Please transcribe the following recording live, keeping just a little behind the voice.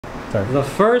Sorry. The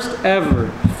first ever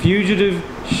Fugitive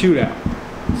Shootout.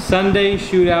 Sunday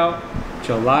Shootout,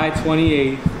 July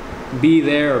 28th. Be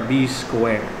there or be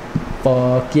square.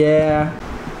 Fuck yeah.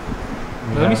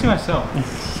 Let me see myself.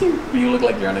 You look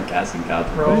like you're on a casting couch,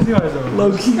 bro. Let me see myself.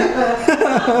 Low key.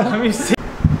 Let me see.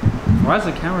 Why is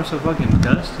the camera so fucking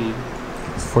dusty?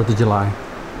 It's 4th of July.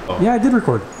 Oh. Yeah, I did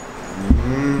record.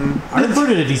 I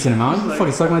recorded a decent amount. You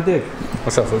fucking suck my dick.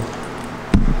 What's up, food?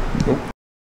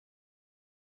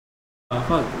 Fuck.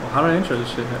 Well, how do I intro this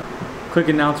shit? Quick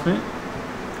announcement.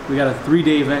 We got a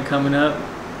 3-day event coming up.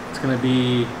 It's gonna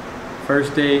be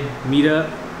first day meetup,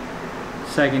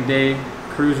 second day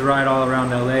cruise ride all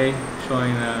around LA,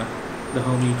 showing the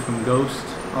homie from Ghost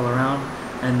all around,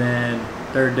 and then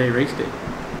third day race day,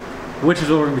 which is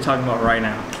what we're gonna be talking about right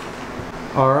now.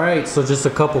 All right, so just a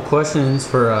couple questions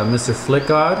for Mr. Flic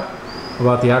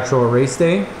about the actual race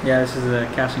day. Yeah, this is a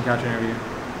casting couch interview.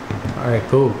 All right,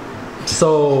 cool.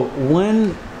 So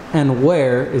when and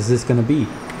where is this gonna be?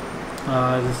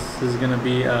 This is gonna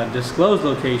be a disclosed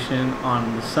location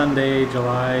on the Sunday,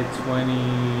 July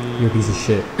 20. You're a piece of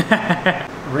shit.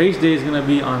 Race day is gonna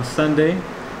be on Sunday,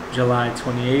 July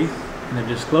 28th, in a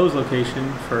disclosed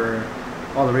location for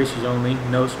all the racers only,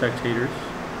 no spectators.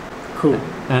 Cool.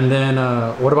 And then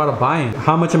what about a buy-in?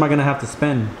 How much am I gonna have to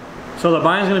spend? So the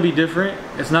buy-in is gonna be different.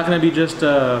 It's not gonna be just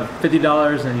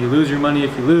 $50 and you lose your money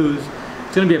if you lose.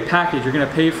 It's gonna be a package. You're gonna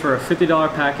pay for a $50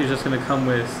 package that's gonna come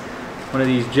with one of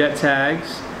these jet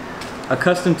tags, a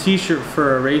custom t-shirt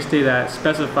for a race day that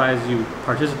specifies you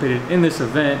participated in this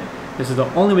event. This is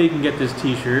the only way you can get this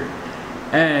t-shirt,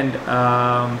 and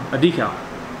a decal.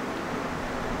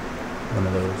 One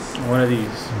of those. One of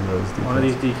these. One of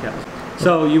these decals.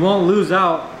 So you won't lose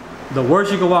out. The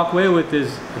worst you can walk away with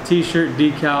is a t-shirt,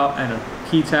 decal, and a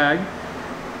key tag.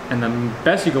 And the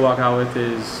best you can walk out with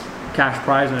is cash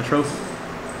prize and a trophy.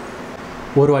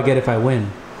 What do I get if I win?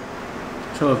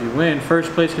 So if you win,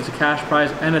 first place gets a cash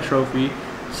prize and a trophy.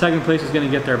 Second place is going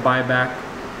to get their buyback,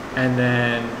 and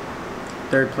then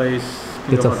third place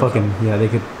gets a fucking they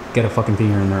could get a fucking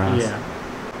finger in their ass. Yeah.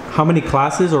 How many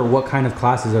classes or what kind of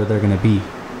classes are there going to be?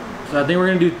 So I think we're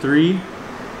going to do 3.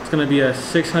 It's going to be a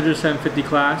 600, 750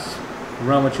 class.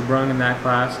 Run what you brung in that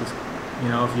class. It's, you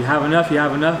know, if you have enough, you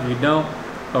have enough. If you don't,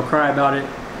 go cry about it.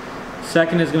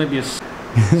 Second is going to be a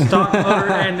stock motor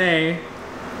NA.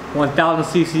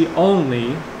 1000cc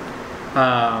only,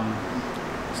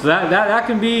 so that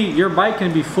can be, your bike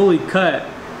can be fully cut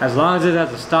as long as it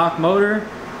has a stock motor.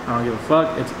 I don't give a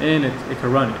fuck. It's in. It can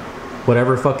run it.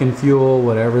 Whatever fucking fuel,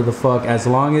 whatever the fuck, as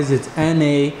long as it's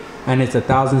NA and it's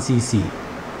 1000cc.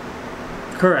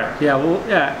 Correct. Yeah. Well,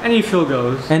 yeah. Any fuel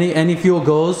goes. Any fuel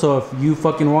goes. So if you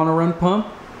fucking want to run pump,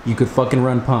 you could fucking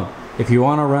run pump. If you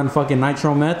want to run fucking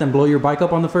nitro meth and blow your bike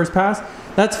up on the first pass,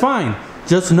 that's fine.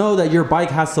 Just know that your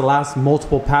bike has to last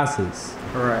multiple passes.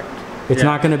 Correct. It's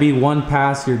not going to be one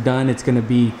pass, you're done. It's going to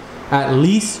be at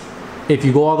least, if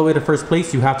you go all the way to first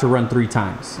place, you have to run 3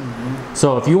 times.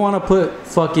 So if you want to put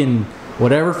fucking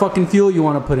whatever fucking fuel you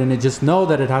want to put in it, just know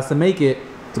that it has to make it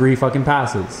 3 fucking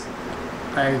passes.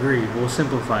 I agree. We'll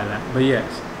simplify that. But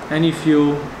yes, any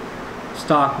fuel,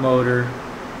 stock motor,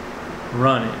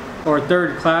 run it. Or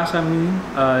third class, I mean,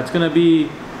 it's going to be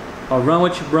a run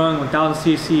what you brung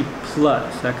 1000cc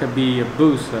plus. That could be a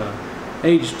boost,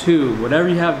 H2, whatever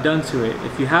you have done to it.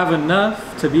 If you have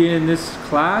enough to be in this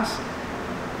class,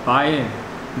 buy in.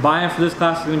 Buy in for this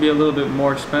class is going to be a little bit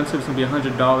more expensive. It's going to be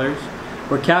 $100.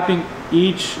 We're capping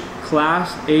each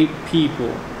class 8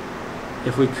 people.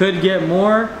 If we could get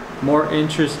more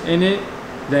interest in it,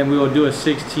 then we will do a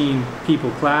 16 people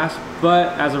class.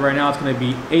 But as of right now, it's going to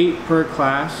be 8 per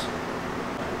class.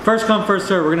 First come, first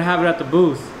serve. We're going to have it at the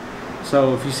booth.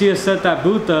 So if you see us set that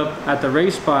booth up at the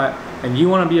race spot and you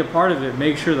want to be a part of it,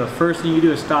 make sure the first thing you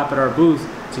do is stop at our booth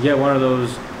to get one of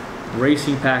those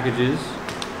racing packages,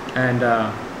 and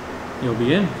you'll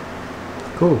be in.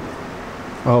 Cool.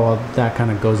 Oh, well, that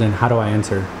kind of goes in. How do I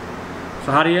enter?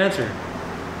 So how do you enter?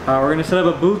 We're going to set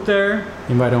up a booth there.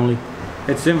 Invite only?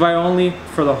 It's invite only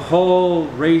for the whole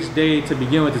race day to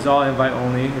begin with. It's all invite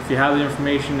only. If you have the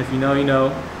information, if you know, you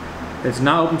know. It's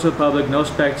not open to the public, no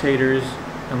spectators,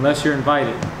 unless you're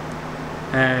invited.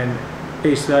 And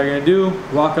basically all you're gonna do,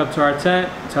 walk up to our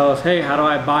tent, tell us, hey, how do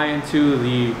I buy into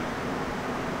the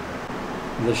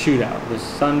shootout, the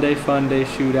Sunday Fun Day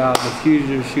shootout, the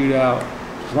Fugitive Shootout?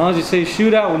 As long as you say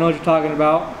shootout, we know what you're talking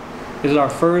about. This is our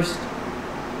first,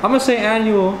 I'm gonna say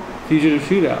annual Fugitive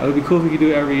Shootout. It would be cool if we could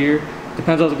do it every year.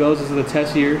 Depends how it goes. This is the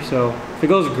test year, so if it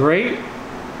goes great,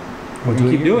 we're gonna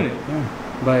keep doing it.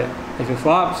 Yeah. But if it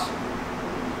flops,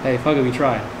 hey, fuck it, we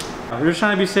tried. We're just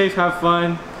trying to be safe, have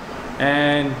fun,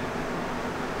 and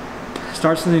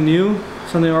start something new,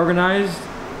 something organized,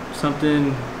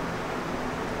 something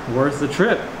worth the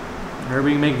trip.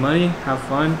 Everybody can make money, have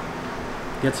fun,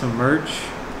 get some merch,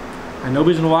 and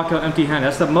nobody's gonna walk out empty-handed.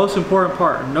 That's the most important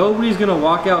part. Nobody's gonna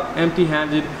walk out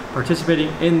empty-handed participating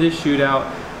in this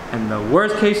shootout. And the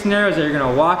worst case scenario is that you're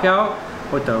gonna walk out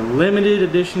with a limited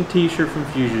edition t-shirt from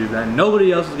Fugitive that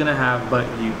nobody else is gonna have but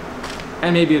you.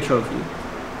 And maybe a trophy.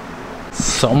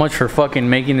 So much for fucking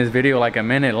making this video like a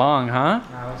minute long, huh?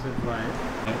 That was it,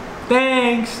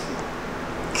 Thanks!